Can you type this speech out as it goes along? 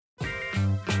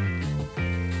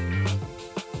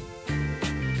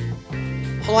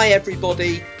Hi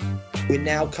everybody, we're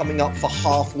now coming up for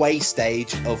halfway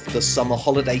stage of the summer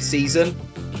holiday season.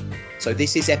 So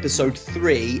this is episode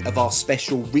 3 of our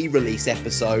special re-release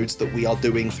episodes that we are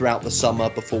doing throughout the summer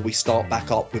before we start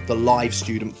back up with the live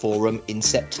student forum in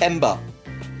September.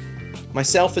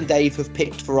 Myself and Dave have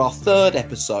picked for our 3rd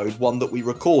episode one that we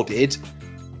recorded,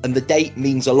 and the date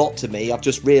means a lot to me. I've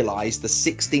just realised the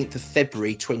 16th of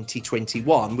February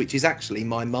 2021, which is actually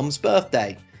my mum's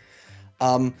birthday.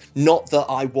 Not that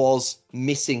I was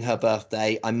missing her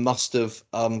birthday. I must have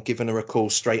given her a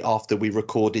call straight after we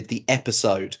recorded the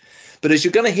episode. But as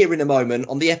you're going to hear in a moment,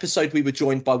 on the episode we were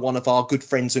joined by one of our good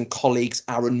friends and colleagues,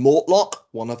 Aaron Mortlock,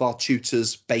 one of our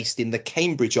tutors based in the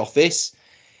Cambridge office.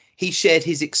 He shared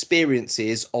his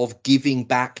experiences of giving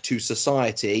back to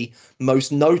society,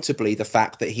 most notably the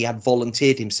fact that he had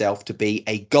volunteered himself to be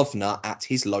a governor at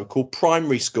his local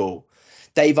primary school.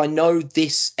 Dave, I know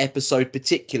this episode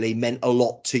particularly meant a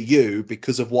lot to you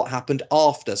because of what happened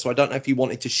after. So I don't know if you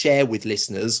wanted to share with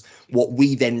listeners what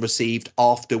we then received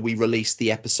after we released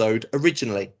the episode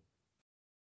originally.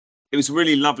 It was a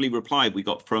really lovely reply we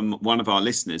got from one of our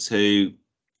listeners who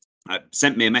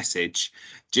sent me a message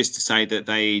just to say that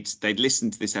they'd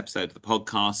listened to this episode of the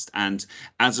podcast, and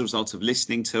as a result of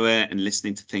listening to it and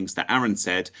listening to things that Aaron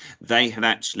said, they had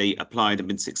actually applied and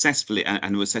been successfully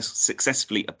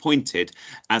appointed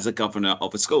as a governor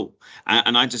of a school.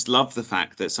 And I just love the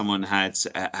fact that someone had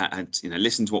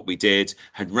listened to what we did,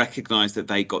 had recognised that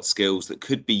they got skills that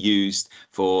could be used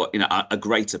for a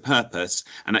greater purpose,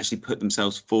 and actually put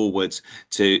themselves forward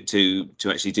to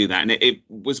actually do that. And it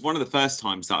was one of the first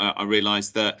times that I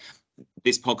realised that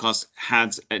this podcast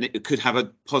it could have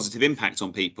a positive impact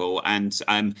on people, and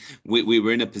we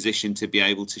were in a position to be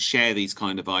able to share these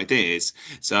kind of ideas.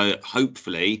 So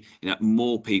hopefully,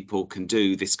 more people can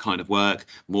do this kind of work,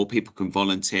 more people can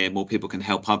volunteer, more people can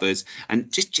help others,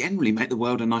 and just generally make the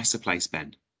world a nicer place,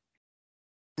 Ben.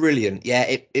 Brilliant. Yeah,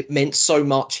 it meant so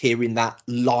much hearing that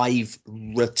live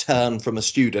return from a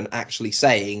student actually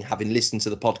saying, having listened to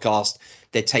the podcast,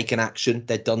 they'd taken action,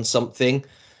 they'd done something.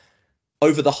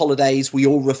 Over the holidays, we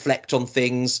all reflect on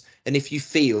things, and if you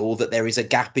feel that there is a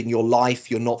gap in your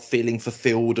life, you're not feeling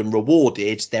fulfilled and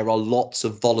rewarded, there are lots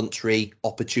of voluntary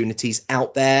opportunities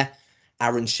out there.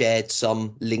 Aaron shared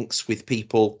some links with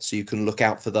people, so you can look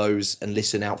out for those and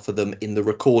listen out for them in the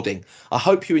recording. I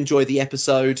hope you enjoy the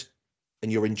episode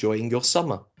and you're enjoying your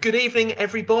summer. Good evening,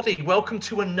 everybody. Welcome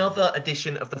to another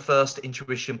edition of the First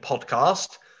Intuition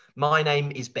podcast. My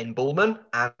name is Ben Bullman,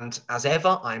 and as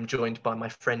ever, I am joined by my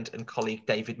friend and colleague,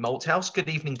 David Malthouse. Good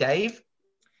evening, Dave.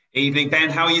 Evening, Ben.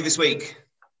 How are you this week?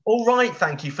 All right,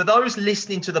 thank you. For those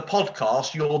listening to the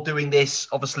podcast, you're doing this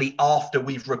obviously after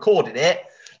we've recorded it,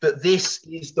 but this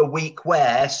is the week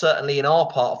where, certainly in our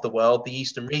part of the world, the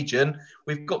Eastern region,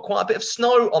 we've got quite a bit of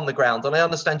snow on the ground, and I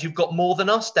understand you've got more than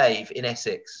us, Dave, in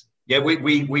Essex. Yeah,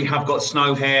 we have got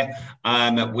snow here.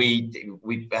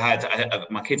 We had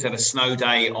my kids had a snow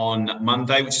day on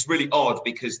Monday, which is really odd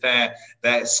because their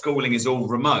schooling is all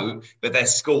remote. But their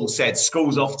school said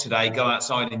school's off today. Go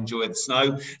outside and enjoy the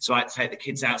snow. So I had to take the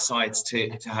kids outside to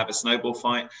have a snowball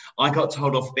fight. I got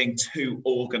told off being too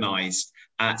organised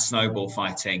at snowball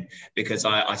fighting because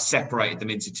I separated them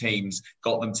into teams,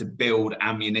 got them to build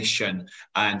ammunition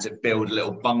and build a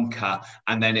little bunker,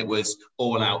 and then it was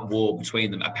all out war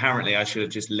between them. Apparently I should have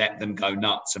just let them go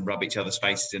nuts and rub each other's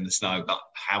faces in the snow, but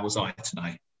how was I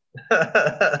tonight?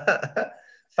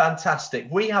 Fantastic.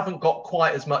 We haven't got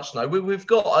quite as much snow. We've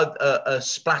got a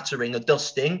splattering, a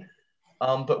dusting,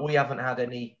 but we haven't had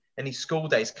any school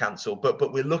days cancelled,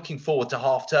 but we're looking forward to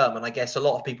half term, and I guess a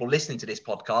lot of people listening to this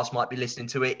podcast might be listening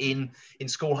to it in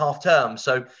school half term.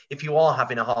 So if you are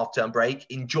having a half term break,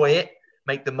 enjoy it,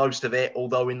 make the most of it,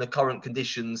 although in the current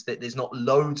conditions that there's not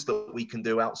loads that we can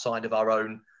do outside of our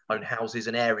own houses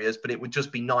and areas, but it would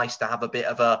just be nice to have a bit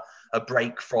of a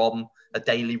break from a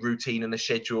daily routine and a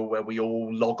schedule where we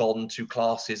all log on to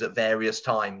classes at various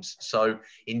times. So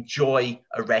enjoy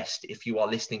a rest if you are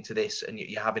listening to this and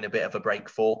you're having a bit of a break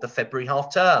for the February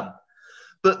half term.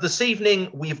 But this evening,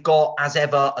 we've got, as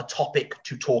ever, a topic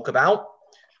to talk about.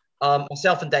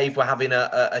 Myself and Dave were having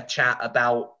a chat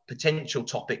about potential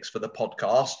topics for the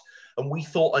podcast, and we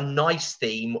thought a nice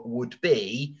theme would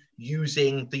be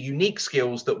using the unique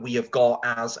skills that we have got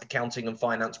as accounting and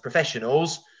finance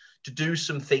professionals to do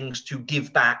some things to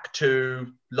give back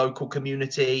to local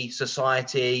community,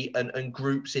 society, and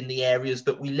groups in the areas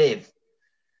that we live.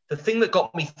 The thing that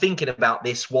got me thinking about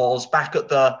this was back at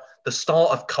the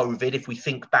start of COVID, if we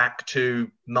think back to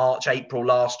March, April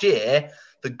last year,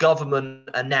 the government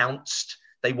announced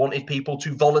they wanted people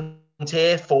to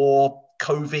volunteer for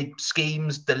COVID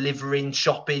schemes, delivering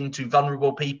shopping to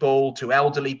vulnerable people, to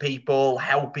elderly people,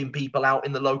 helping people out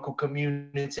in the local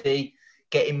community,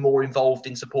 getting more involved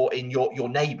in supporting your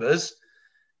neighbours.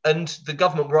 And the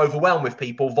government were overwhelmed with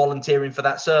people volunteering for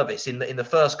that service. In the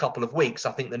first couple of weeks,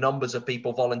 I think the numbers of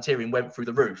people volunteering went through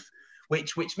the roof,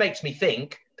 which makes me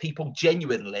think people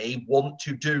genuinely want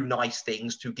to do nice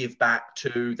things to give back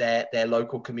to their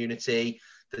local community,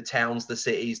 the towns, the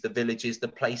cities, the villages, the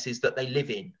places that they live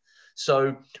in.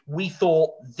 So we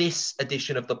thought this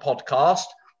edition of the podcast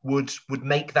would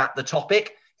make that the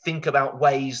topic. Think about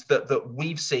ways that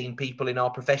we've seen people in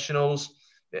our professionals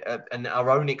and our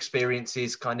own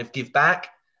experiences kind of give back.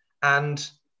 And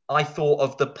I thought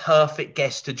of the perfect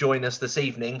guest to join us this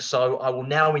evening. So I will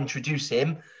now introduce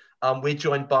him. We're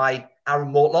joined by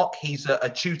Aaron Mortlock. He's a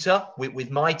tutor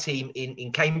with my team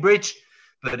in Cambridge,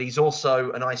 but he's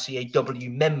also an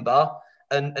ICAW member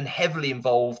and heavily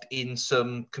involved in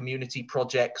some community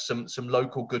projects, some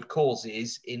local good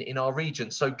causes in our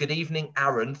region. So good evening,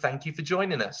 Aaron. Thank you for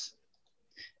joining us.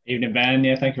 Evening, Ben.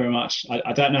 Yeah, thank you very much.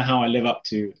 I don't know how I live up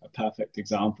to a perfect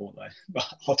example, though,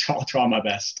 but I'll try my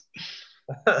best.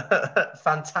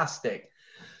 Fantastic.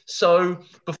 So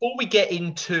before we get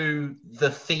into the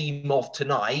theme of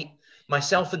tonight,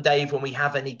 myself and Dave, when we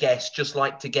have any guests, just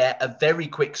like to get a very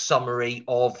quick summary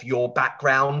of your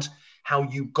background, how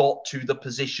you got to the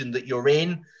position that you're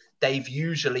in. Dave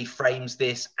usually frames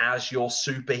this as your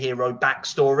superhero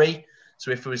backstory.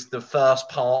 So if it was the first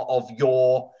part of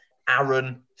your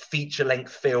Aaron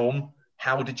feature-length film,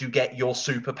 how did you get your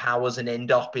superpowers and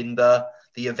end up in the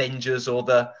Avengers or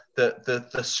the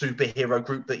superhero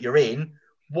group that you're in?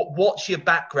 What's your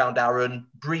background, Aaron,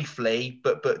 briefly,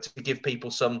 but to give people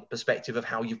some perspective of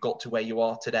how you've got to where you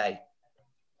are today?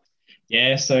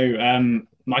 Yeah, so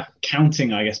my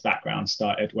counting, I guess, background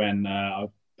started when I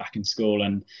was back in school,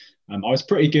 and I was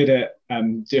pretty good at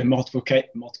doing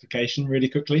multiplication really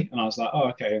quickly. And I was like, oh,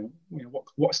 okay,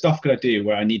 what stuff could I do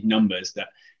where I need numbers that,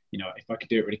 if I could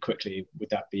do it really quickly, would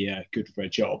that be good for a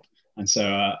job? And so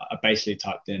I basically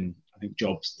typed in, I think,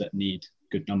 jobs that need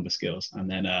good number skills,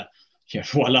 and then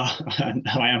voila,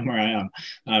 now I am where I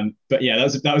am. But yeah,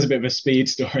 that was a bit of a speed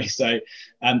story. So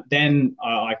then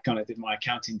I kind of did my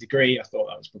accounting degree. I thought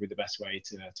that was probably the best way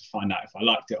to find out if I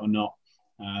liked it or not.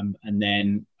 And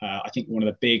then I think one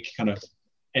of the big kind of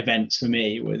events for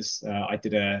me was I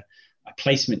did a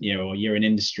placement year or year in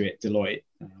industry at Deloitte.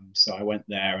 So I went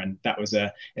there, and that was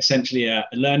essentially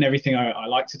learn everything I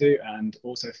like to do and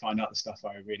also find out the stuff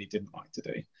I really didn't like to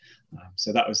do.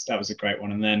 So that was a great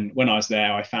one. And then when I was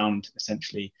there, I found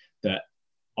essentially that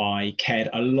I cared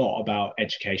a lot about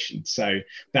education. So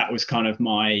that was kind of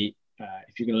my,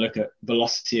 if you're going to look at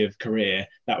velocity of career,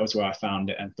 that was where I found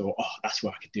it and thought, oh, that's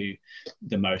where I could do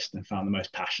the most and found the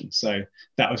most passion. So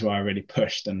that was where I really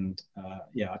pushed. And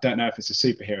I don't know if it's a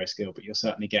superhero skill, but you'll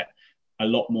certainly get a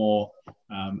lot more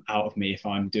out of me if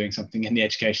I'm doing something in the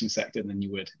education sector than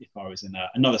you would if I was in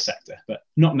another sector, but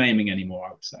not naming anymore,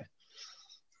 I would say.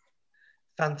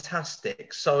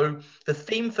 Fantastic. So the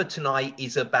theme for tonight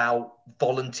is about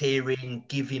volunteering,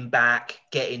 giving back,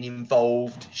 getting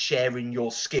involved, sharing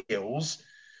your skills.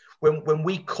 When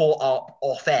we caught up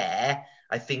off air,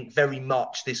 I think very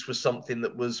much this was something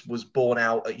that was born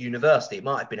out at university. It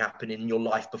might have been happening in your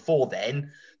life before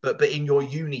then, but in your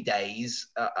uni days,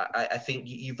 I think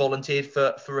you volunteered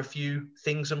for a few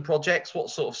things and projects.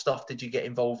 What sort of stuff did you get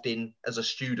involved in as a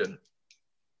student?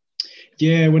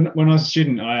 Yeah, when I was a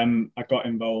student, I got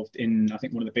involved in, I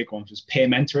think one of the big ones was peer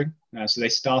mentoring. So they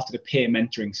started a peer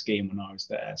mentoring scheme when I was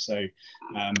there. So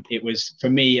it was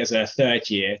for me as a third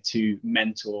year to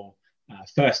mentor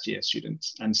first year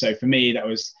students. And so for me, that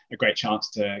was a great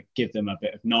chance to give them a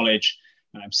bit of knowledge,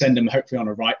 send them hopefully on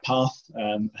a right path,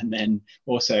 and then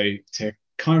also to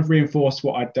kind of reinforce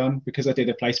what I'd done. Because I did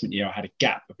a placement year, I had a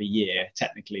gap of a year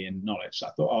technically in knowledge. So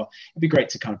I thought, oh, it'd be great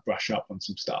to kind of brush up on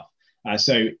some stuff.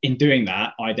 So in doing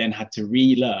that, I then had to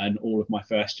relearn all of my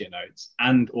first year notes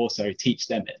and also teach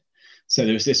them it. So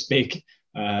there was this big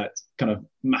kind of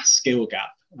mass skill gap.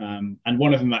 And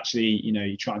one of them actually,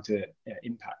 you're trying to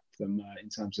impact them in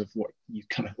terms of what you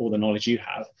kind of all the knowledge you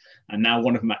have. And now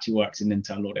one of them actually works in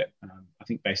internal audit, I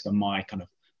think based on my kind of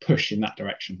push in that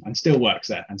direction, and still works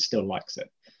there and still likes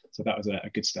it. So that was a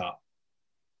good start.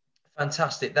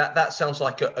 Fantastic. That sounds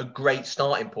like a great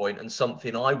starting point and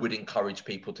something I would encourage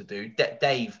people to do.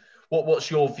 Dave,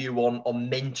 what's your view on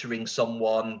mentoring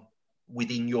someone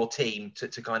within your team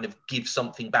to kind of give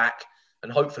something back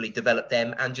and hopefully develop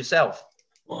them and yourself?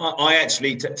 Well, I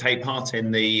actually take part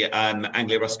in the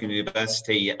Anglia Ruskin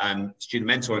University student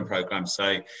mentoring program.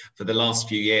 So for the last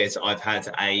few years, I've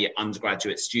had a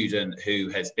undergraduate student who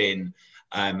has been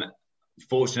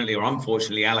fortunately or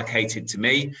unfortunately allocated to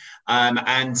me,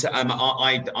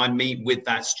 I meet with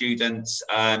that student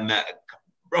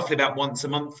roughly about once a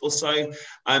month or so,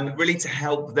 really to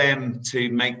help them to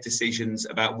make decisions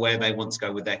about where they want to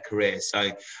go with their career.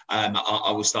 So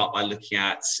I will start by looking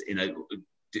at,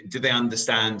 do they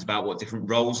understand about what different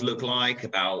roles look like,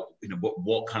 about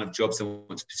what kind of jobs they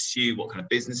want to pursue, what kind of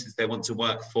businesses they want to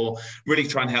work for, really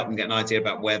try and help them get an idea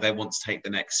about where they want to take the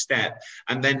next step.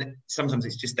 And then sometimes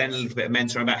it's just then a little bit of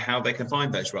mentoring about how they can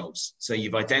find those roles. So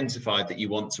you've identified that you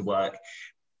want to work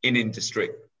in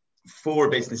industry for a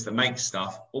business that makes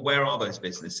stuff. Well, where are those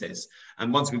businesses?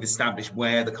 And once we've established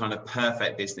where the kind of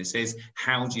perfect business is,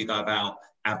 how do you go about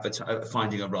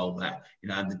finding a role there,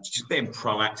 and just being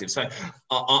proactive. So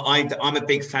I'm a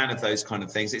big fan of those kind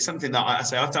of things. It's something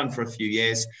that I've done for a few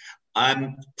years.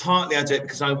 Partly I do it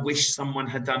because I wish someone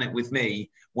had done it with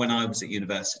me when I was at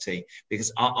university,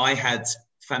 because I had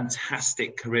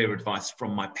fantastic career advice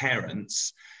from my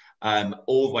parents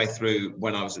all the way through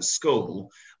when I was at school.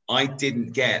 I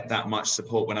didn't get that much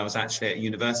support when I was actually at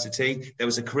university. There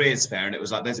was a careers fair and it was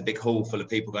like, there's a big hall full of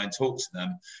people, go and talk to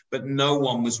them. But no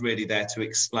one was really there to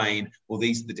explain, well,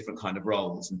 these are the different kind of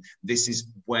roles. And this is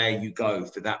where you go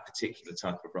for that particular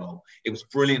type of role. It was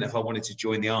brilliant if I wanted to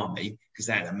join the army, because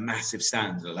they had a massive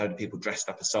stand, a load of people dressed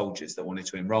up as soldiers that wanted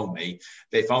to enroll me.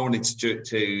 But if I wanted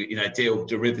to deal with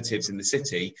derivatives in the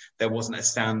city, there wasn't a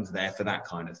stand there for that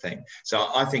kind of thing. So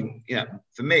I think,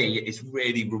 for me, it's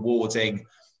really rewarding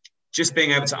just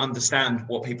being able to understand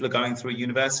what people are going through at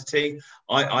university.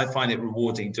 I find it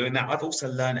rewarding doing that. I've also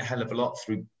learned a hell of a lot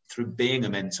through being a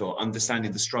mentor,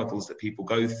 understanding the struggles that people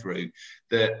go through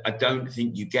that I don't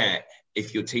think you get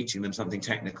if you're teaching them something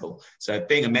technical. So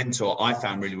being a mentor, I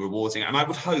found really rewarding. And I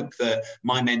would hope that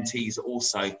my mentees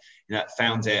also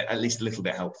found it at least a little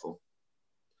bit helpful.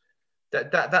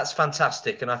 That's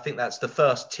fantastic. And I think that's the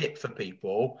first tip for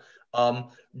people.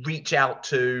 Reach out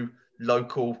to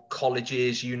local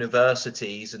colleges,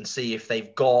 universities, and see if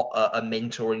they've got a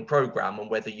mentoring program and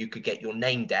whether you could get your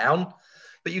name down.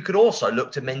 But you could also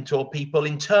look to mentor people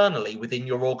internally within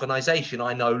your organization.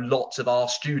 I know lots of our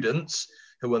students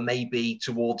who are maybe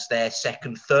towards their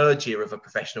second, third year of a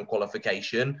professional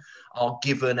qualification are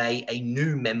given a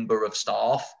new member of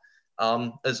staff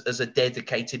as a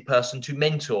dedicated person to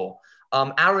mentor.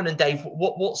 Aaron and Dave,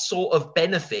 what sort of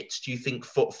benefits do you think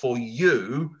for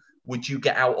you would you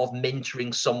get out of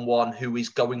mentoring someone who is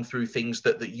going through things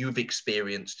that you've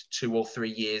experienced 2 or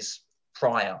 3 years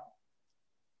prior?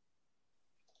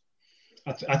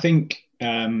 I think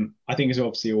it's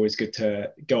obviously always good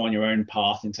to go on your own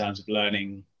path in terms of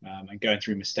learning and going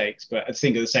through mistakes. But I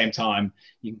think at the same time,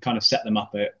 you can kind of set them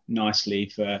up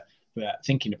nicely for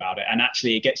thinking about it. And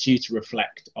actually, it gets you to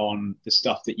reflect on the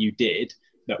stuff that you did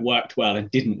that worked well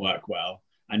and didn't work well,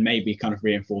 and maybe kind of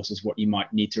reinforces what you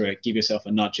might need to give yourself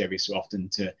a nudge every so often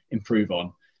to improve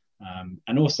on.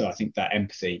 And also, I think that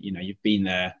empathy, you've been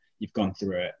there, you've gone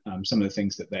through it. Some of the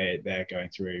things that they're going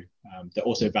through that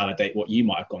also validate what you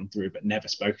might have gone through but never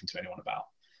spoken to anyone about.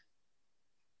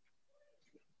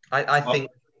 I think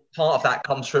part of that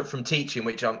comes from teaching,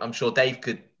 which I'm sure Dave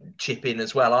could chip in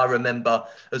as well. I remember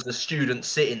as a student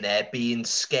sitting there being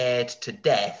scared to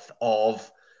death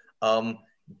of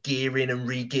gearing and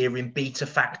re-gearing, beta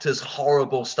factors,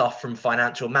 horrible stuff from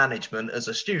financial management as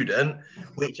a student,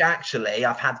 which actually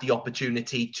I've had the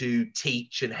opportunity to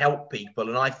teach and help people.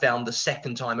 And I found the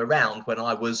second time around when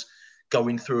I was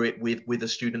going through it with a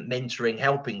student mentoring,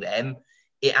 helping them,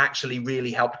 it actually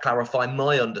really helped clarify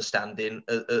my understanding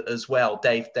as well.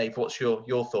 Dave, what's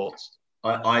your thoughts?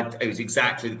 It was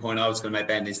exactly the point I was going to make,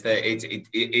 Ben, is that it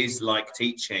is like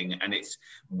teaching, and it's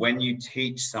when you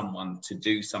teach someone to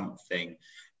do something,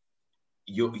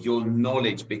 your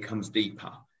knowledge becomes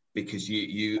deeper because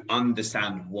you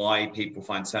understand why people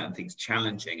find certain things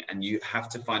challenging, and you have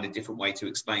to find a different way to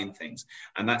explain things,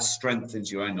 and that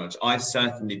strengthens your own knowledge. I've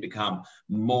certainly become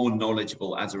more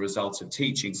knowledgeable as a result of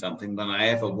teaching something than I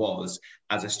ever was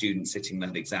as a student sitting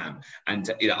that exam.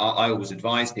 And I always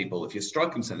advise people, if you're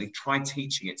struggling with something, try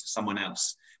teaching it to someone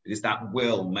else, because that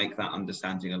will make that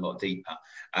understanding a lot deeper.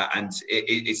 And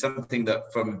it's something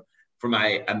that from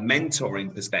a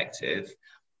mentoring perspective,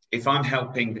 if I'm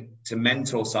helping to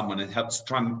mentor someone and help to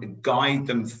try and guide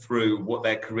them through what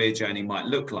their career journey might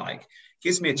look like,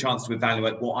 gives me a chance to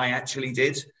evaluate what I actually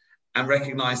did and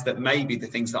recognize that maybe the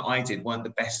things that I did weren't the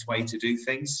best way to do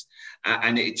things.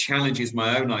 And it challenges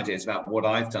my own ideas about what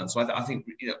I've done. So I think,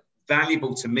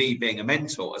 valuable to me being a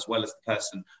mentor as well as the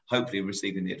person hopefully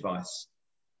receiving the advice.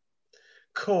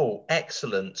 Cool.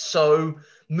 Excellent. So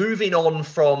moving on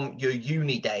from your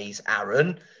uni days,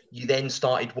 Aaron, you then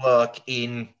started work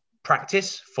in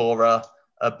practice for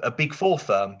a Big Four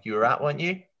firm you were at, weren't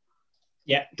you?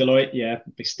 Yeah, Deloitte. Yeah,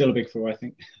 still a Big Four, I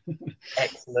think.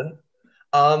 Excellent.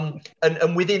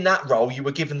 And within that role, you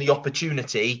were given the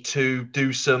opportunity to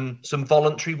do some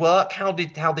voluntary work. How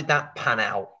did that pan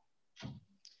out?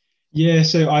 Yeah,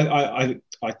 so I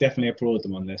definitely applaud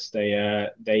them on this.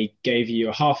 They gave you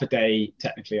a half a day,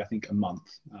 technically, I think a month.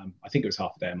 I think it was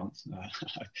half a day a month.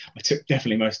 I took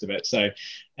definitely most of it. So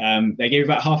they gave you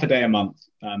about half a day a month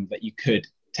that you could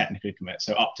technically commit,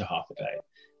 so up to half a day.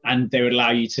 And they would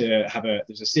allow you to have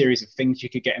there's a series of things you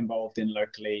could get involved in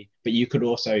locally, but you could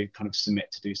also kind of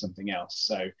submit to do something else.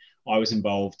 So I was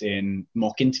involved in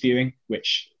mock interviewing,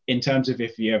 which in terms of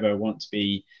if you ever want to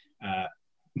be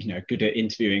good at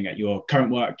interviewing at your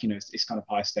current work, it's kind of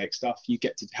high stakes stuff. You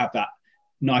get to have that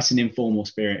nice and informal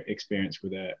experience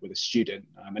with a student,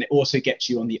 and it also gets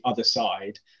you on the other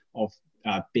side of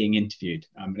being interviewed.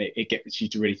 And it gets you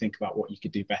to really think about what you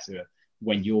could do better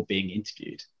when you're being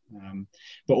interviewed.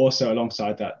 But also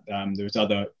alongside that, there was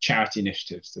other charity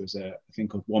initiatives. There was a thing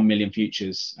called 1 Million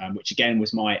Futures, which again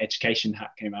was my education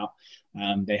hat came out.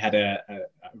 They had a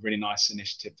really nice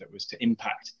initiative that was to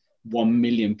impact 1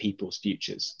 million people's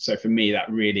futures. So for me, that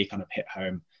really kind of hit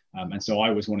home. And so I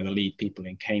was one of the lead people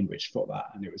in Cambridge for that.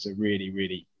 And it was a really,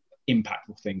 really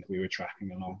impactful thing that we were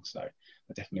tracking along. So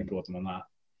I definitely applaud them on that.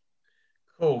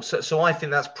 Cool. So I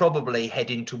think that's probably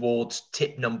heading towards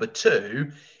tip number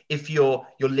 2. If you're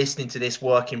listening to this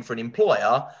working for an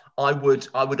employer, I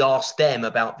would ask them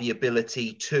about the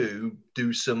ability to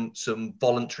do some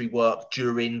voluntary work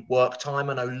during work time.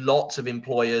 I know lots of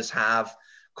employers have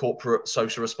corporate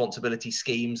social responsibility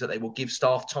schemes that they will give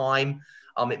staff time.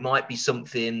 It might be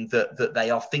something that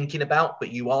they are thinking about,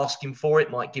 but you asking for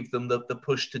it might give them the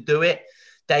push to do it.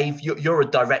 Dave, you're a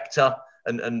director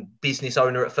and business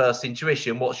owner at First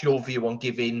Intuition. What's your view on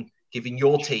giving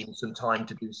your team some time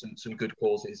to do some good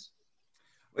causes?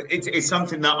 It's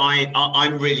something that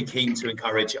I'm really keen to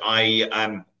encourage.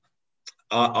 In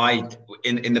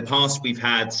the past we've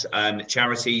had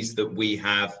charities that we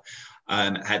have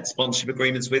had sponsorship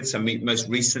agreements with. So most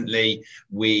recently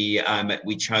we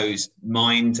chose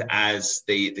Mind as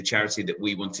the charity that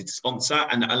we wanted to sponsor,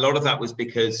 and a lot of that was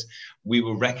because we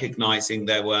were recognizing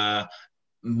there were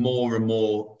more and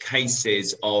more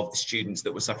cases of students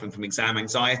that were suffering from exam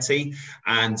anxiety.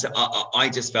 And I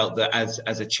just felt that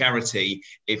as a charity,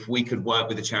 if we could work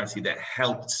with a charity that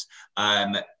helped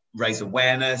raise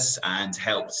awareness and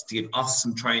helped to give us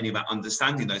some training about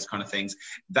understanding those kind of things,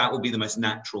 that would be the most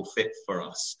natural fit for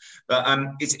us. But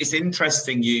it's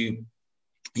interesting you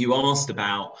asked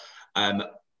about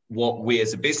what we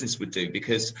as a business would do,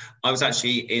 because I was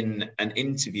actually in an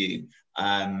interview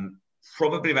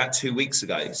probably about 2 weeks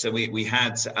ago. So we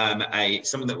had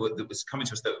someone that was coming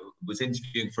to us that was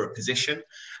interviewing for a position,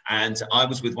 and I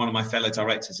was with one of my fellow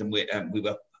directors, and we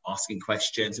were asking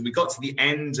questions, and we got to the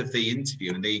end of the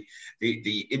interview, and the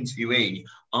interviewee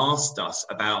asked us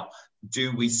about,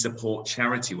 do we support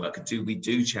charity work, or do we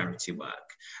do charity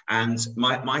work? And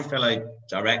my fellow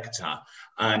director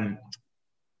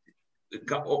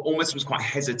almost was quite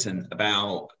hesitant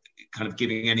about kind of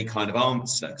giving any kind of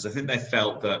answer, because I think they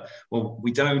felt that, well,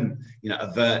 we don't,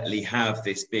 overtly have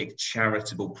this big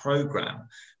charitable program.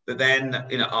 But then,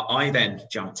 I then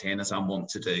jumped in, as I want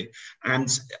to do, and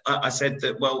I said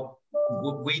that, well,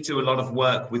 we do a lot of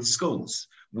work with schools.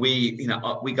 We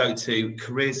go to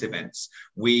careers events.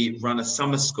 We run a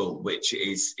summer school, which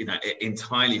is,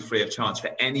 entirely free of charge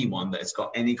for anyone that has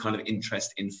got any kind of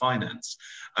interest in finance.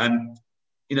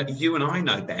 You and I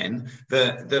know, Ben,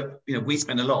 that we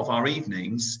spend a lot of our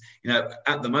evenings,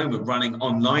 at the moment, running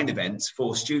online events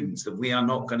for students that we are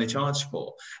not going to charge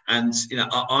for. And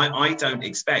I don't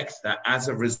expect that as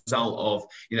a result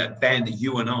of Ben,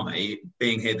 you and I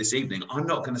being here this evening, I'm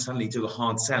not going to suddenly do a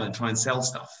hard sell and try and sell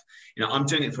stuff. I'm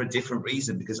doing it for a different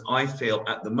reason, because I feel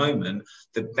at the moment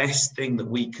the best thing that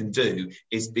we can do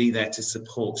is be there to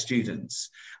support students.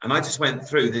 And I just went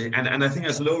through and I think,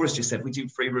 as Laura's just said, we do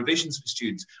free revisions for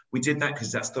students. We did that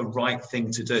because that's the right thing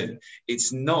to do.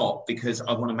 It's not because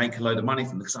I want to make a load of money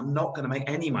from them, because I'm not going to make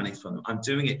any money from them. I'm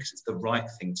doing it because it's the right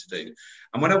thing to do.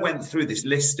 And when I went through this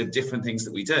list of different things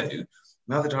that we do,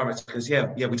 my other director goes,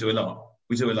 yeah, we do a lot.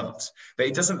 We do a lot, but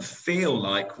it doesn't feel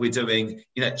like we're doing,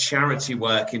 charity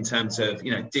work in terms of,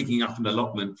 digging up an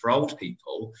allotment for old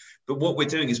people. But what we're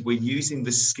doing is we're using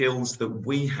the skills that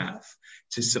we have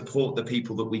to support the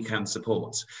people that we can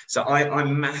support. So I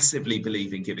massively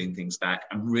believe in giving things back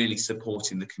and really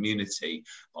supporting the community.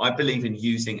 I believe in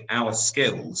using our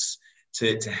skills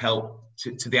to help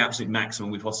to the absolute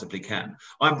maximum we possibly can.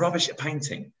 I'm rubbish at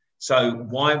painting. So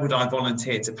why would I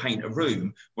volunteer to paint a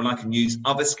room when I can use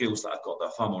other skills that I've got that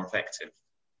are far more effective?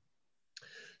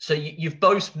 So you've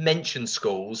both mentioned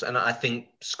schools, and I think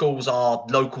schools are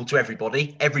local to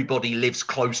everybody. Everybody lives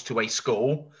close to a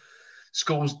school.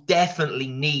 Schools definitely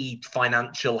need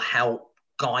financial help,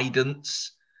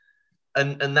 guidance,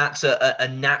 and that's a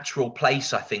natural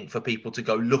place, I think, for people to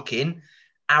go look in.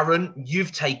 Aaron,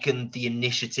 you've taken the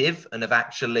initiative and have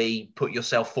actually put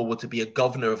yourself forward to be a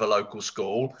governor of a local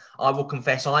school. I will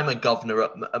confess I'm a governor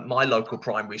at my local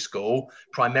primary school,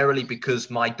 primarily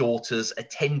because my daughters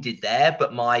attended there,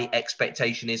 but my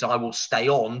expectation is I will stay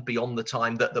on beyond the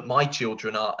time that my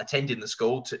children are attending the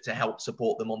school to help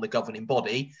support them on the governing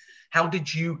body. How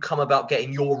did you come about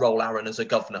getting your role, Aaron, as a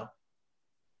governor?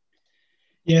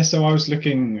 Yeah, so I was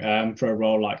looking for a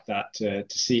role like that to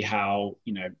see how,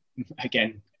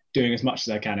 again, doing as much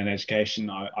as I can in education,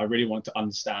 I really want to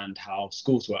understand how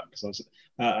schools work, because I was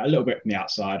a little bit from the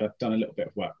outside. I've done a little bit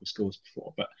of work with schools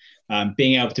before, but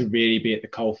being able to really be at the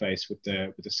coalface with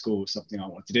the school is something I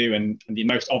want to do, and the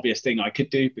most obvious thing I could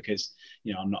do, because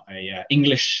I'm not a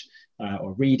English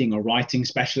or reading or writing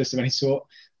specialist of any sort.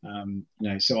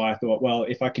 So I thought, well,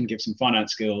 if I can give some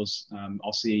finance skills,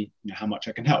 I'll see how much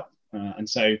I can help. And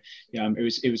so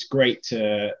it was great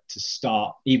to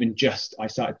start. I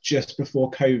started just before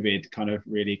COVID kind of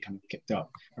kicked up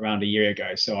around a year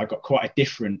ago. So I got quite a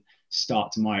different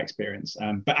start to my experience.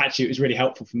 But actually, it was really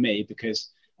helpful for me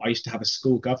because I used to have a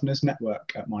school governors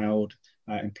network at my old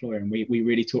employer, and we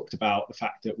really talked about the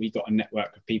fact that we got a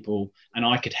network of people, and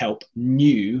I could help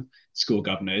new school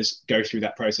governors go through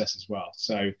that process as well.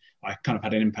 So I kind of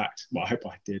had an impact. Well, I hope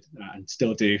I did and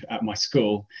still do at my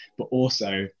school, but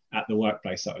also at the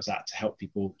workplace that I was at, to help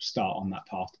people start on that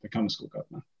path to become a school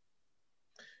governor.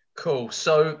 Cool.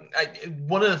 So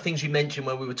one of the things you mentioned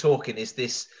when we were talking is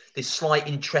this slight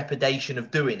intrepidation of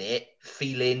doing it,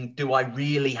 feeling, do I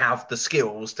really have the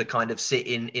skills to kind of sit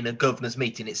in a governor's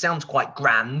meeting? It sounds quite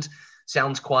grand,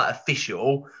 sounds quite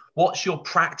official. What's your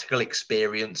practical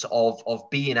experience of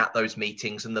being at those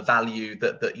meetings and the value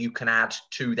that you can add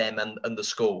to them and the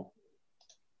school?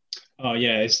 Oh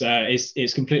yeah,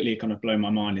 it's completely kind of blown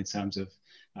my mind in terms of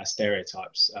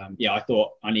stereotypes. I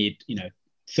thought I need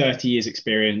 30 years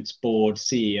experience, board,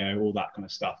 CEO, all that kind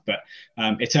of stuff. But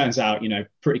it turns out,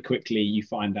 pretty quickly you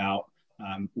find out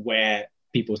where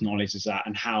people's knowledge is at,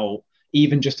 and how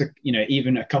even just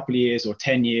even a couple of years or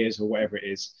 10 years or whatever it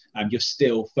is, you're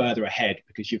still further ahead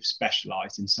because you've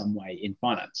specialized in some way in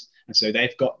finance. And so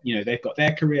they've got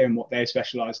their career and what they've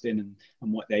specialized in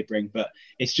and what they bring. But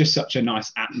it's just such a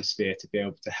nice atmosphere to be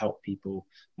able to help people.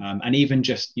 And even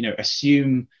just,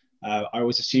 assume, I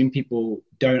always assume people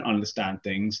don't understand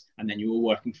things, and then you're all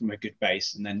working from a good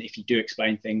base. And then if you do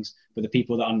explain things, for the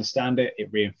people that understand it, it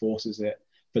reinforces it.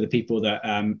 For the people that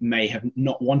may have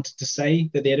not wanted to say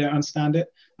that they don't understand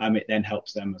it, it then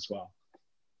helps them as well.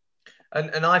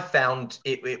 And I found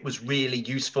it was really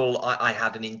useful. I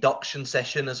had an induction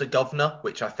session as a governor,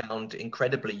 which I found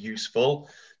incredibly useful.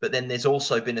 But then there's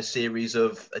also been a series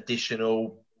of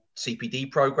additional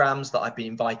CPD programs that I've been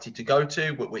invited to go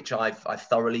to, which I've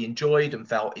thoroughly enjoyed and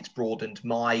felt it's broadened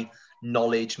my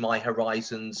knowledge, my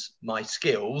horizons, my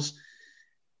skills.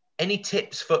 Any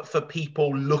tips for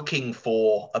people looking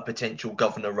for a potential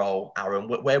governor role, Aaron?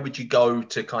 Where would you go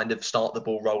to kind of start the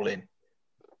ball rolling?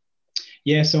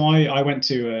 Yeah, so I went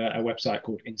to a website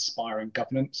called Inspiring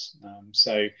Governance.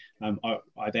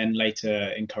 I then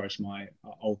later encouraged my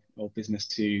old business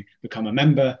to become a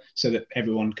member so that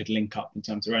everyone could link up in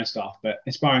terms of their own staff. But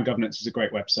Inspiring Governance is a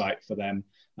great website for them.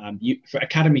 For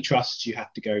academy trusts, you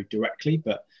have to go directly,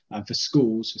 but for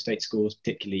schools, for state schools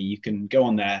particularly, you can go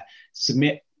on there,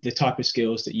 submit the type of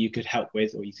skills that you could help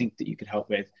with, or you think that you could help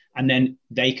with, and then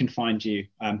they can find you.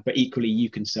 But equally, you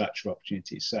can search for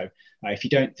opportunities. So if you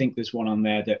don't think there's one on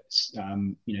there that's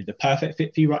the perfect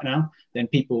fit for you right now, then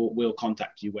people will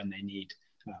contact you when they need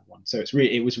one. So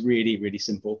it was really, really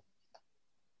simple.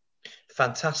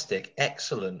 Fantastic,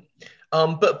 excellent.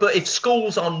 But if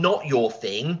schools are not your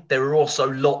thing, there are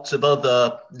also lots of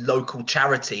other local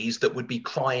charities that would be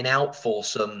crying out for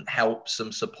some help,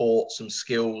 some support, some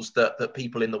skills that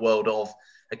people in the world of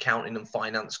accounting and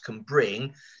finance can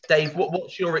bring. Dave,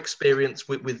 what's your experience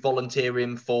with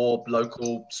volunteering for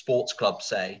local sports clubs,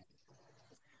 say?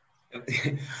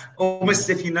 Almost as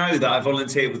if you know that I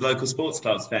volunteered with local sports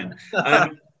clubs, Ben.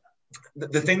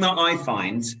 The thing that I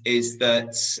find is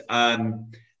that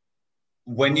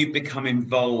when you become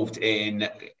involved in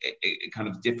kind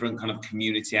of different kind of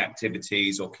community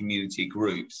activities or community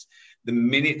groups, the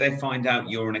minute they find out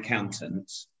you're an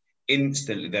accountant,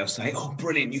 instantly they'll say, oh,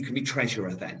 brilliant, you can be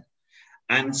treasurer then.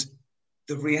 And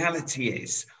the reality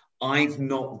is, I've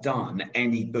not done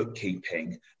any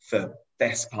bookkeeping for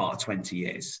best part of 20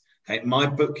 years. Okay, my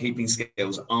bookkeeping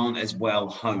skills aren't as well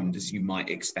honed as you might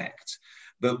expect.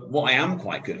 But what I am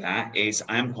quite good at is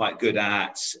I am quite good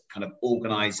at kind of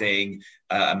organising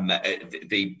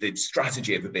the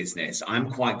strategy of a business. I'm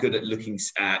quite good at looking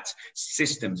at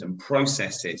systems and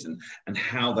processes and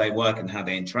how they work and how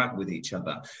they interact with each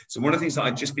other. So one of the things that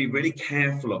I'd just be really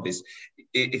careful of is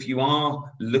if you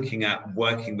are looking at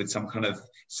working with some kind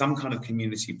of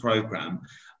community program,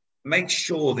 make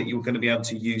sure that you're going to be able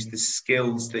to use the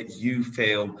skills that you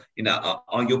feel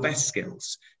are your best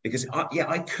skills. Because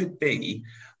I could be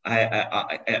I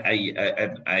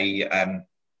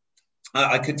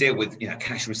could deal with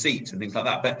cash receipts and things like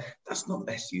that, but that's not the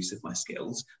best use of my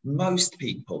skills. Most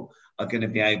people are going to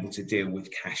be able to deal with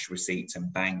cash receipts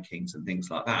and bankings and things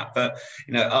like that. But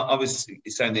I was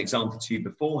saying the example to you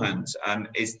beforehand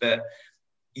is that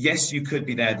yes, you could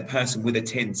be there, the person with a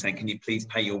tin saying, can you please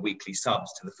pay your weekly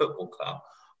subs to the football club?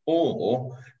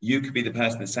 Or you could be the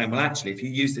person that's saying, well, actually, if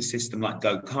you use the system like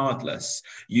Go Cardless,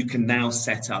 you can now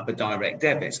set up a direct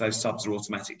debit. So those subs are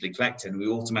automatically collected and we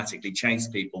automatically chase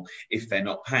people if they're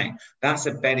not paying. That's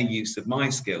a better use of my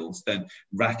skills than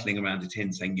rattling around a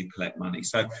tin saying you collect money.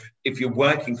 So if you're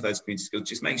working for those community skills,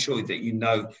 just make sure that you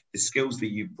know the skills that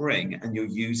you bring and you're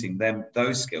using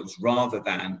those skills rather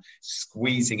than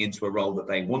squeezing into a role that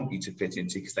they want you to fit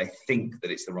into because they think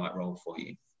that it's the right role for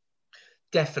you.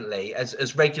 Definitely.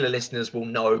 As regular listeners will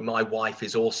know, my wife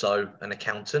is also an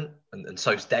accountant, and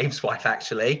so is Dave's wife,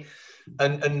 actually.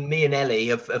 And me and Ellie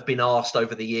have been asked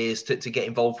over the years to get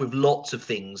involved with lots of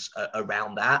things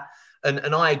around that.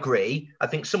 And I agree. I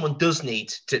think someone does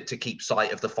need to keep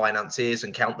sight of the finances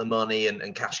and count the money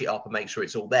and cash it up and make sure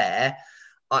it's all there.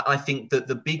 I think that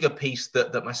the bigger piece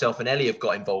that myself and Ellie have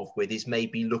got involved with is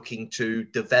maybe looking to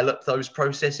develop those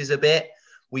processes a bit.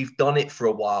 We've done it for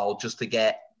a while just to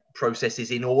get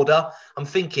processes in order. I'm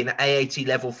thinking AAT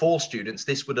level 4 students,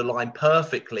 this would align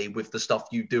perfectly with the stuff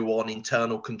you do on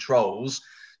internal controls,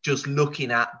 just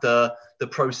looking at the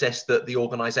process that the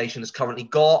organization has currently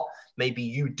got. Maybe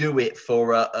you do it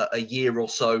for a year or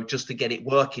so just to get it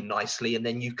working nicely, and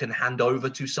then you can hand over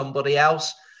to somebody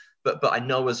else. But I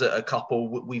know as a couple,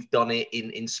 we've done it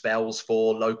in spells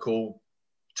for local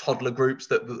toddler groups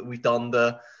that we've done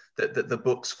the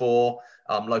books for,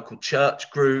 local church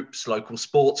groups, local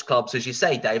sports clubs, as you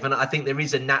say, Dave. And I think there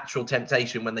is a natural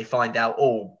temptation when they find out,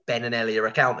 oh, Ben and Ellie are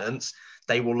accountants,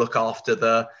 they will look after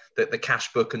the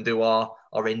cash book and do our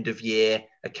end of year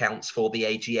accounts for the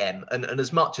AGM. And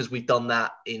as much as we've done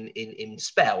that in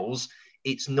spells,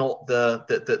 it's not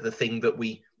the thing that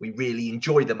we really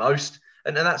enjoy the most.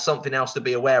 And that's something else to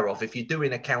be aware of. If you're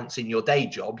doing accounts in your day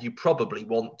job, you probably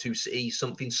want to see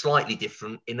something slightly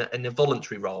different in a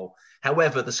voluntary role.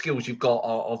 However, the skills you've got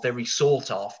are very sought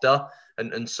after.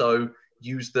 And so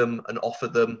use them and offer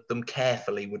them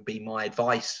carefully would be my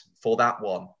advice for that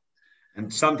one.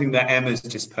 And something that Emma's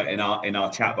just put in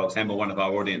our chat box, Emma, one of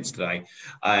our audience today,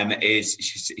 is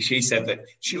she said that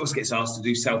she always gets asked to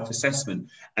do self-assessment.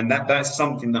 And that's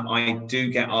something that I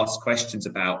do get asked questions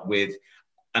about with.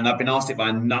 And I've been asked it by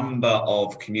a number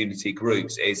of community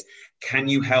groups, is can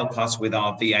you help us with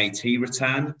our VAT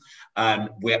return?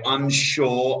 We're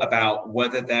unsure about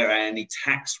whether there are any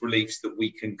tax reliefs that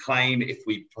we can claim if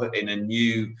we put in a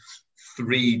new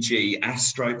 3G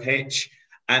Astro pitch.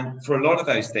 And for a lot of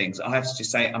those things, I have to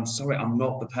just say, I'm sorry, I'm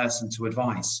not the person to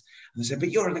advise. And they say,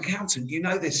 but you're an accountant, you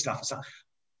know this stuff. So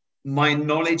my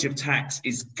knowledge of tax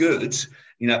is good,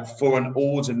 for an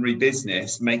ordinary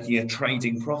business making a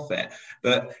trading profit,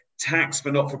 but tax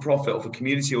for not-for-profit or for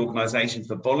community organisations,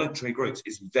 for voluntary groups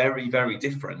is very, very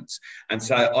different. And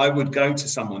so I would go to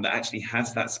someone that actually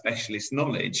has that specialist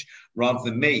knowledge rather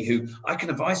than me, who I can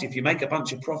advise you if you make a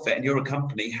bunch of profit and you're a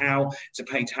company, how to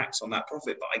pay tax on that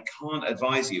profit. But I can't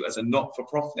advise you as a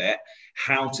not-for-profit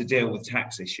how to deal with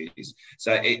tax issues.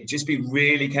 So just be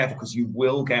really careful, because you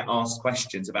will get asked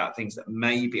questions about things that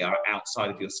maybe are outside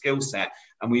of your skill set.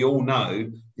 And we all know,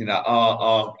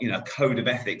 our code of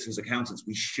ethics as accountants,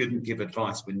 we shouldn't give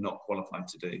advice we're not qualified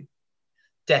to do.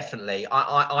 Definitely.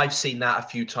 I've seen that a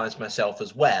few times myself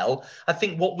as well. I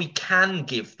think what we can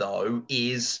give, though,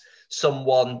 is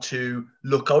someone to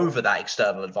look over that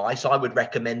external advice. I would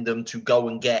recommend them to go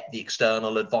and get the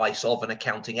external advice of an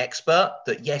accounting expert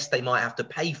that, yes, they might have to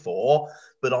pay for,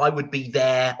 but I would be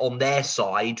there on their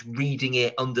side, reading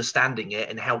it, understanding it,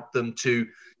 and help them to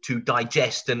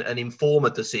digest and inform a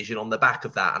decision on the back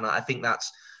of that. And I think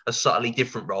that's a subtly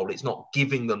different role. It's not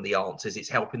giving them the answers, it's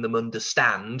helping them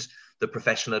understand the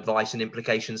professional advice and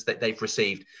implications that they've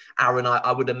received. Aaron,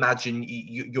 I would imagine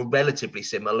you're relatively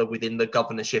similar within the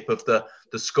governorship of the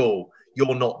school.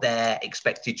 You're not there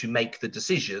expected to make the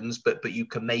decisions, but you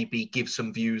can maybe give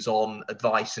some views on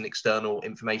advice and external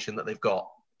information that they've got.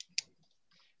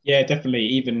 Yeah, definitely.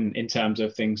 Even in terms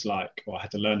of things like, well, I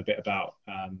had to learn a bit about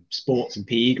sports and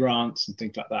PE grants and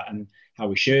things like that, and how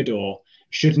we should or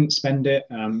shouldn't spend it.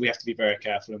 We have to be very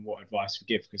careful in what advice we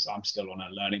give, because I'm still on a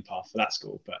learning path for that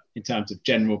school. But in terms of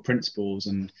general principles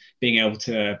and being able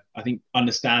to, I think,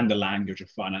 understand the language of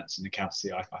finance and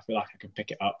accountancy, I feel like I can pick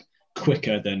it up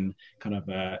quicker than kind of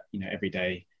a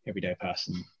everyday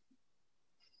person.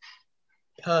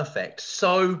 Perfect.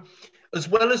 So, as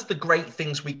well as the great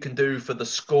things we can do for the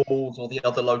schools or the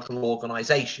other local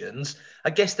organisations, I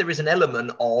guess there is an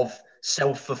element of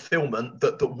self-fulfillment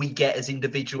that we get as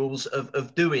individuals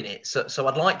of doing it. So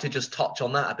I'd like to just touch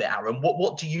on that a bit, Aaron.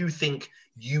 What do you think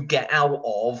you get out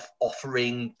of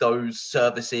offering those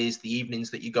services, the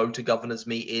evenings that you go to governors'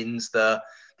 meetings, the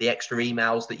extra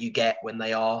emails that you get when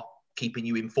they are keeping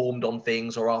you informed on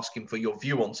things or asking for your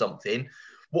view on something?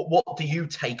 What do you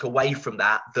take away from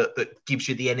that gives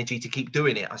you the energy to keep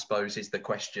doing it, I suppose, is the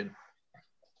question.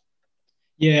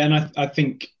 Yeah, and I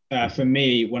think for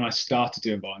me, when I started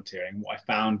doing volunteering, what I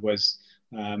found was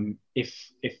if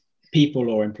people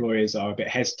or employers are a bit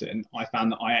hesitant, I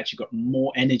found that I actually got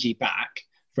more energy back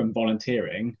from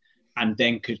volunteering, and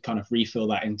then could kind of refill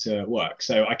that into work.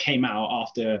 So I came out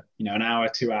after an hour,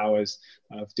 2 hours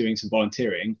of doing some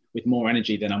volunteering with more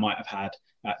energy than I might have had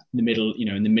in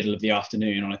the middle of the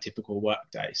afternoon on a typical work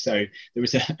day. So there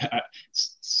was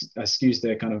excuse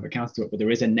the kind of accounting talk, but there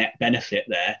is a net benefit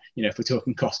there, if we're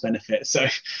talking cost benefit. So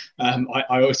I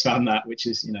always found that, which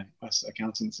is, us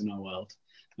accountants in our world.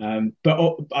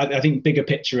 But I think bigger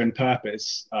picture and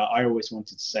purpose, I always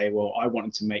wanted to say, well, I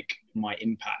wanted to make my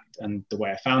impact. And the way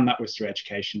I found that was through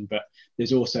education, but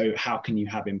there's also how can you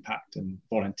have impact, and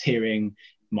volunteering,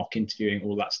 mock interviewing,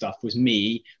 all that stuff was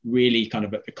me really kind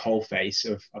of at the coalface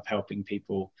of helping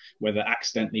people, whether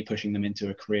accidentally pushing them into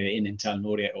a career in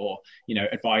internal audit or,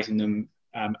 advising them,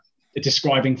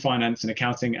 describing finance and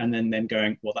accounting, and then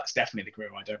going, well, that's definitely the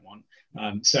career I don't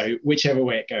want. So whichever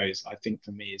way it goes, I think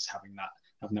for me is having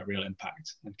that real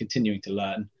impact and continuing to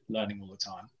learning all the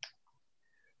time.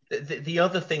 The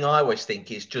other thing I always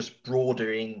think is just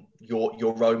broadening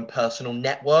your own personal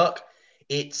network.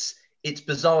 It's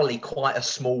bizarrely quite a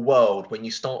small world when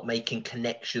you start making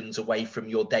connections away from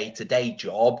your day-to-day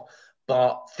job,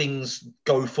 but things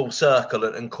go full circle,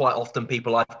 and quite often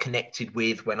people I've connected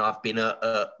with when I've been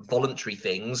at voluntary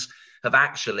things have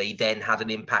actually then had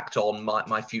an impact on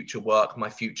my future work, my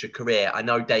future career. I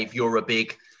know, Dave, you're a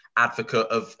big advocate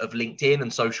of LinkedIn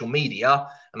and social media,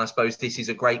 and I suppose this is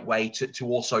a great way to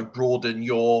also broaden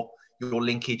your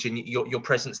linkage and your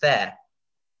presence there.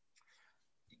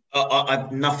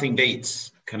 Nothing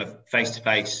beats kind of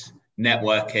face-to-face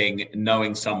networking,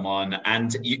 knowing someone,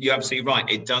 and you're absolutely right.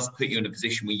 It does put you in a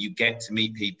position where you get to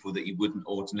meet people that you wouldn't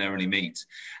ordinarily meet.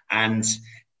 And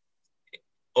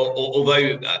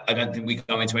although I don't think we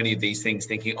go into any of these things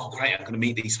thinking, oh, great, I'm going to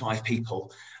meet these 5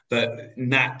 people. But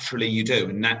naturally you do,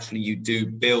 and naturally you do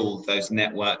build those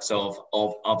networks of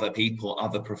other people,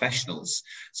 other professionals.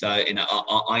 So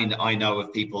I know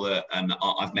of people that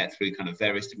I've met through kind of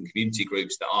various different community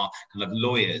groups that are kind of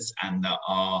lawyers and that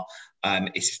are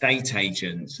estate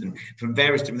agents, and from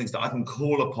various different things that I can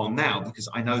call upon now because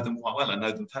I know them quite well. I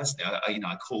know them personally.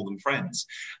 I call them friends,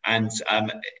 and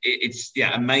it's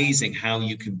amazing how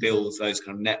you can build those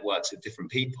kind of networks of different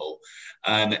people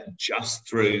just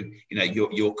through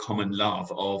your common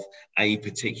love of a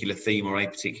particular theme or a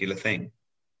particular thing.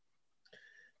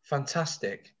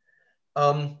 Fantastic.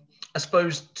 I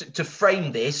suppose to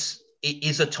frame this, it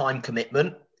is a time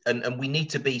commitment. And we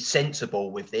need to be sensible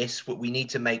with this. We need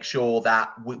to make sure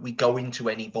that we go into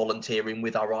any volunteering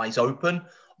with our eyes open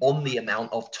on the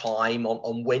amount of time,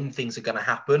 on when things are going to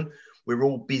happen. We're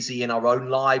all busy in our own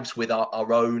lives with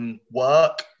our own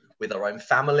work, with our own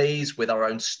families, with our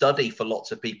own study for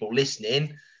lots of people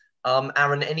listening.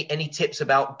 Aaron, any tips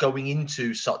about going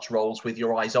into such roles with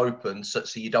your eyes open so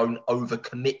you don't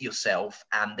overcommit yourself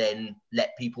and then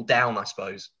let people down, I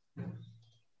suppose?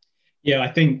 Yeah, I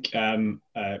think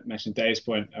mentioned Dave's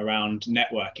point around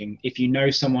networking. If you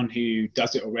know someone who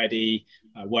does it already,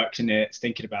 works in it,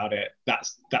 thinking about it,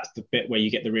 that's the bit where you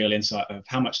get the real insight of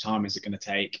how much time is it going to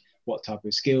take, what type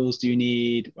of skills do you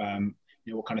need,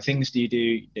 what kind of things do you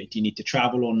need to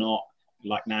travel or not?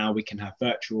 Like now we can have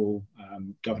virtual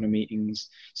governor meetings.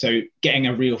 So getting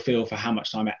a real feel for how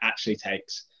much time it actually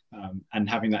takes And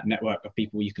having that network of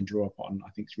people you can draw upon, I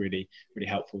think is really, really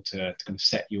helpful to kind of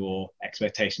set your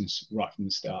expectations right from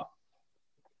the start.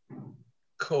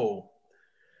 Cool.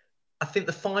 I think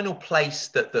the final place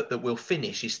that we'll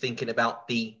finish is thinking about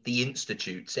the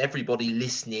institutes. Everybody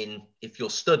listening, if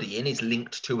you're studying, is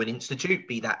linked to an institute,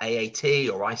 be that AAT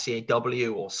or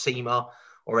ICAW or CIMA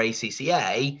or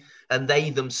ACCA, and they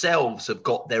themselves have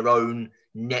got their own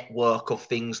network of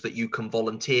things that you can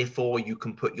volunteer for. You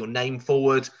can put your name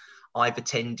forward. I've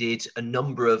attended a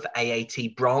number of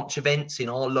AAT branch events in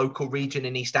our local region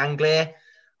in East Anglia.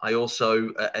 I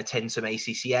also attend some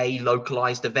ACCA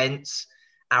localized events.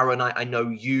 Aaron, I know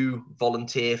you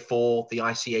volunteer for the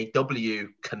ICAW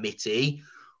committee.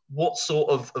 What sort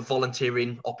of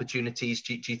volunteering opportunities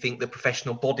do you think the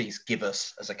professional bodies give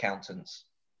us as accountants?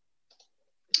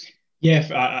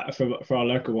 Yeah, for our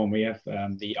local one, we have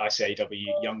the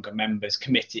ICAW Younger Members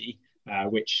Committee,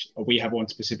 which we have one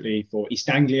specifically for East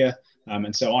Anglia.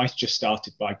 And so I just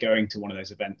started by going to one of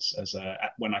those events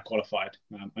when I qualified.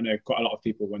 I know quite a lot of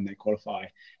people, when they qualify,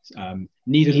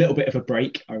 need a little bit of a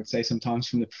break, I would say, sometimes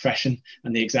from the profession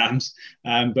and the exams.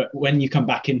 But when you come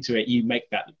back into it, you make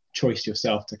that choice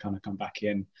yourself to kind of come back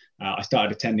in. I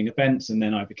started attending events, and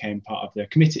then I became part of the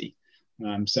committee.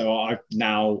 So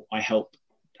I help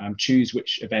choose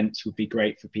which events would be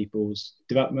great for people's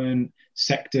development,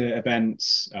 sector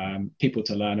events, people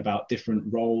to learn about different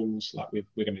roles. Like we're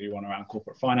going to do one around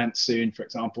corporate finance soon, for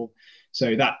example.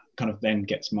 So that kind of then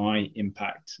gets my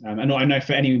impact. And I know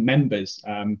for any members,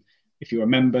 if you're a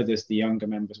member, there's the younger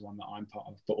members one that I'm part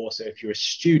of. But also if you're a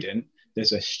student,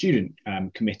 there's a student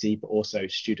committee, but also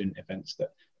student events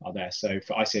that are there. So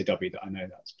for ICAW, that I know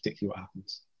that's particularly what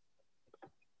happens.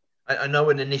 I know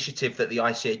an initiative that the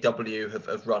ICAW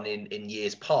have run in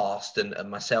years past, and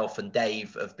myself and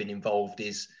Dave have been involved,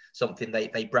 is something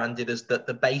they branded as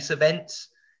the base events.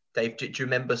 Dave, do you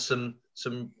remember some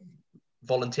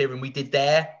volunteering we did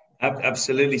there?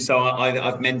 Absolutely. So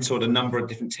I've mentored a number of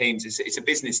different teams. It's a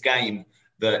business game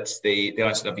that the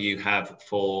ICAW have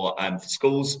for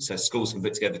schools. So schools can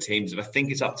put together teams of, I think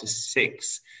it's up to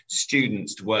 6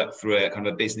 students to work through a kind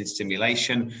of a business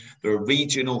simulation. There are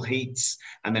regional heats,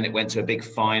 and then it went to a big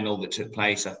final that took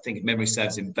place, I think, if memory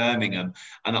serves, in Birmingham.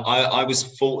 And I was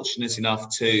fortunate enough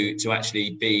to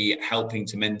actually be helping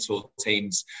to mentor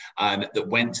teams that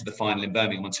went to the final in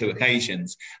Birmingham on 2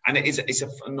 occasions. And it's a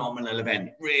phenomenal event,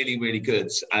 really, really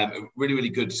good, really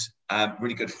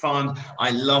good fun. I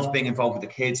love being involved with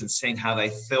the kids and seeing how they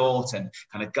thought and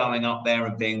kind of going up there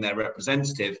and being their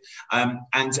representative.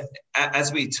 And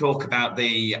as we talk about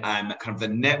the kind of the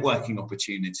networking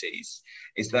opportunities,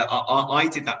 is that I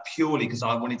did that purely because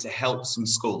I wanted to help some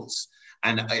schools.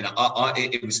 And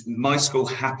it was, my school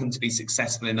happened to be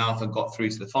successful enough and got through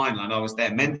to the final, and I was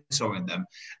there mentoring them.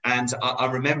 And I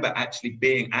remember actually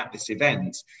being at this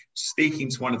event, speaking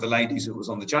to one of the ladies who was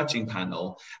on the judging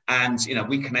panel, and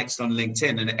we connected on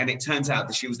LinkedIn, and it turns out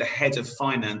that she was the head of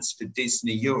finance for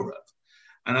Disney Europe.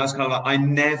 And I was kind of like, I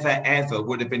never, ever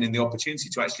would have been in the opportunity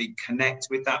to actually connect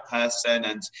with that person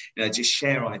and just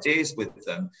share ideas with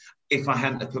them if I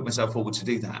hadn't put myself forward to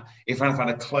do that. If I'd had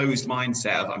a closed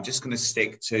mindset of, I'm just going to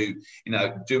stick to,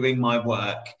 doing my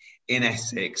work in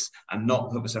Essex and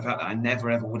not put myself out there, I never,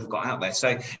 ever would have got out there.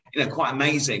 So, quite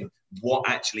amazing what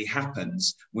actually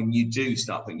happens when you do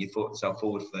start putting yourself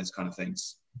forward for those kind of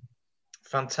things.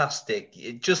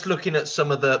 Fantastic. Just looking at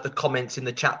some of the comments in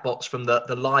the chat box from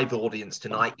the live audience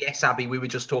tonight. Yes, Abby, we were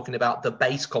just talking about the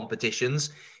base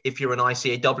competitions. If you're an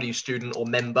ICAW student or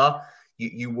member,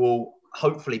 you will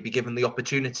hopefully be given the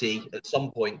opportunity at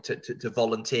some point to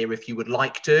volunteer if you would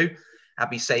like to.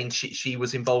 Abby saying she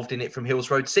was involved in it from Hills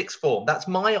Road Sixth Form. That's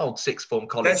my old Sixth Form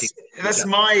college. That's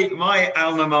my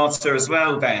alma mater as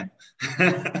well, Ben.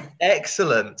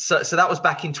 Excellent. So that was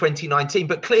back in 2019.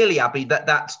 But clearly, Abby,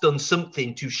 that's done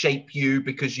something to shape you,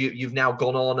 because you've now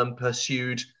gone on and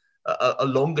pursued a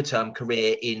longer term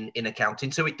career in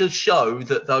accounting. So it does show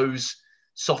that those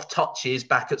soft touches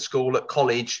back at school, at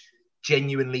college,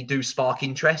 genuinely do spark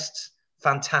interests.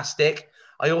 Fantastic.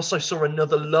 I also saw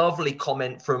another lovely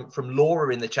comment from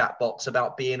Laura in the chat box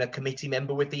about being a committee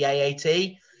member with the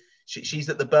AAT. She's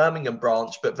at the Birmingham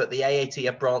branch, but the AAT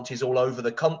have branches all over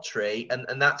the country.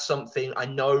 And that's something I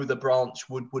know the branch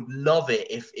would love it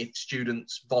if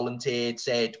students volunteered,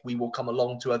 said, we will come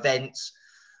along to events.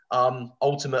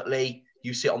 Ultimately,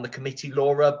 you sit on the committee,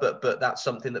 Laura, but that's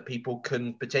something that people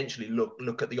can potentially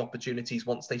look at the opportunities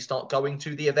once they start going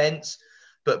to the events.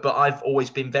 But I've always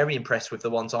been very impressed with the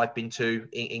ones I've been to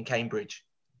in Cambridge.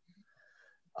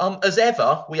 As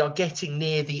ever, we are getting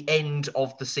near the end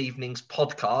of this evening's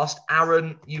podcast.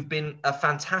 Aaron, you've been a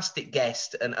fantastic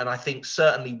guest, and I think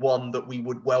certainly one that we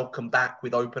would welcome back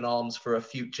with open arms for a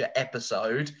future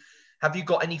episode. Have you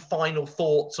got any final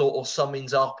thoughts or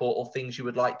summings up or things you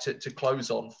would like to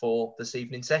close on for this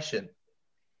evening's session?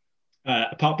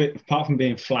 Apart from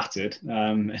being flattered,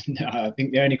 I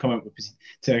think the only comment would be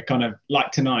to kind of,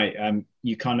 like tonight,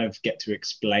 you kind of get to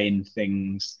explain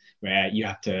things where you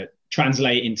have to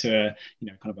translate into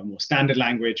kind of a more standard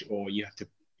language, or you have to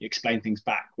explain things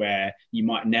back where you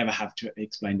might never have to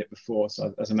explained it before.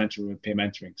 So as I mentioned with peer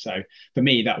mentoring, so for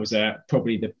me that was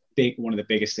probably one of the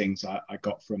biggest things I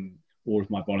got from all of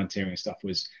my volunteering stuff,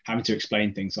 was having to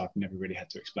explain things I've never really had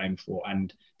to explain before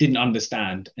and didn't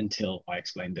understand until I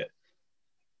explained it.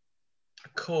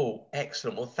 Cool,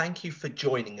 excellent. Well, thank you for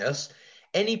joining us.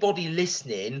 Anybody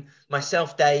listening,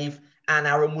 myself, Dave, and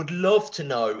Aaron would love to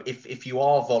know if you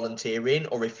are volunteering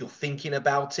or if you're thinking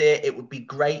about it. It would be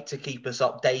great to keep us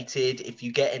updated if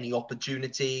you get any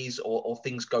opportunities or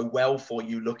things go well for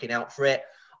you, looking out for it.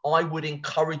 I would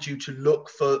encourage you to look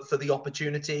for the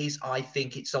opportunities. I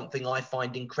think it's something I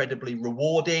find incredibly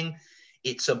rewarding.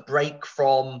 It's a break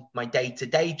from my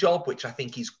day-to-day job, which I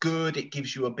think is good. It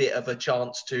gives you a bit of a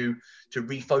chance to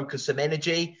refocus some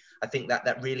energy. I think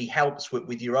that really helps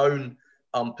with your own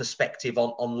perspective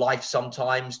on life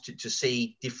sometimes, to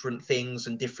see different things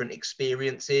and different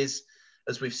experiences.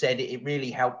 As we've said, it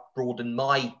really helped broaden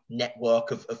my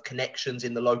network of connections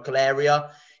in the local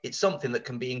area. It's something that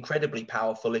can be incredibly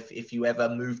powerful if you ever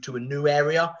move to a new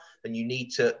area and you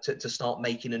need to start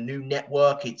making a new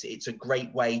network. It's a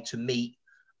great way to meet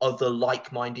other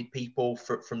like-minded people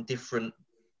from different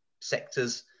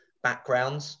sectors,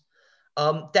 backgrounds.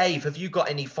 Dave, have you got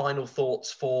any final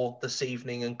thoughts for this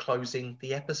evening and closing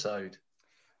the episode?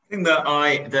 I think that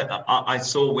I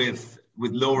saw with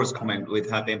Laura's comment,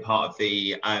 with her being part of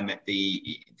the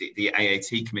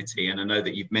AAT committee, and I know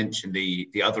that you've mentioned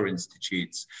the other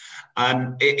institutes.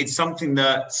 It's something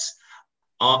that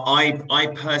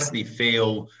I personally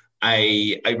feel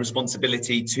a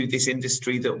responsibility to this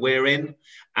industry that we're in,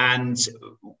 and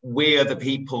we are the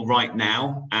people right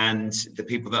now, and the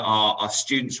people that are our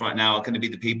students right now are going to be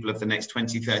the people of the next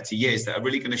 20, 30 years that are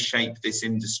really going to shape this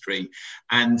industry.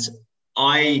 And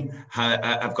I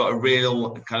have got a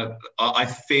real I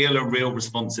feel a real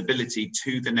responsibility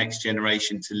to the next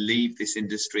generation to leave this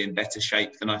industry in better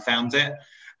shape than I found it.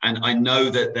 And I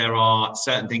know that there are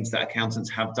certain things that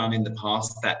accountants have done in the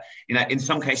past that, in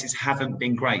some cases haven't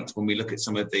been great. When we look at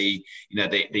some of the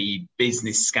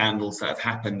business scandals that have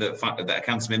happened that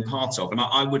accountants have been part of. And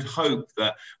I would hope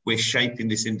that we're shaping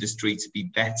this industry to be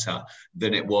better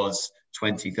than it was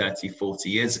 20, 30, 40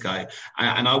 years ago.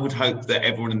 And I would hope that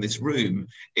everyone in this room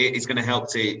is going to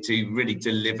help to really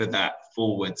deliver that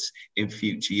forwards in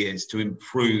future years, to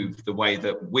improve the way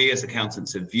that we as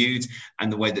accountants are viewed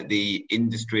and the way that the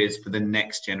industry is for the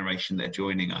next generation that are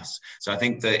joining us. So I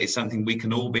think that it's something we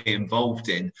can all be involved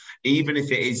in, even if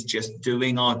it is just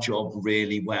doing our job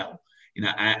really well.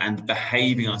 And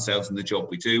behaving ourselves in the job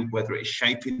we do, whether it's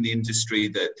shaping the industry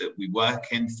that we work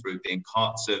in through being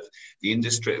parts of the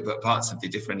industry, but parts of the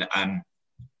different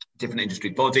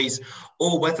industry bodies,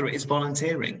 or whether it is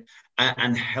volunteering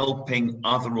and helping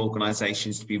other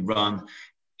organisations to be run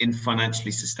in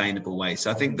financially sustainable ways. So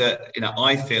I think that,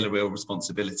 I feel a real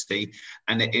responsibility,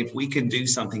 and if we can do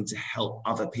something to help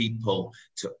other people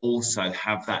to also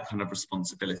have that kind of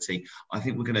responsibility, I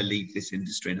think we're going to leave this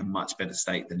industry in a much better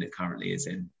state than it currently is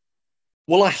in.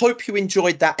 Well, I hope you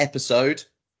enjoyed that episode.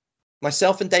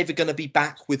 Myself and Dave are going to be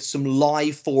back with some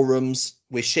live forums.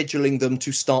 We're scheduling them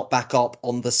to start back up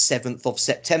on the 7th of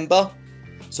September.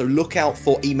 So look out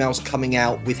for emails coming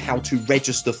out with how to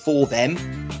register for them.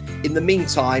 In the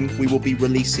meantime, we will be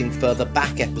releasing further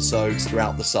back episodes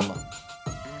throughout the summer.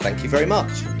 Thank you very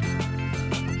much.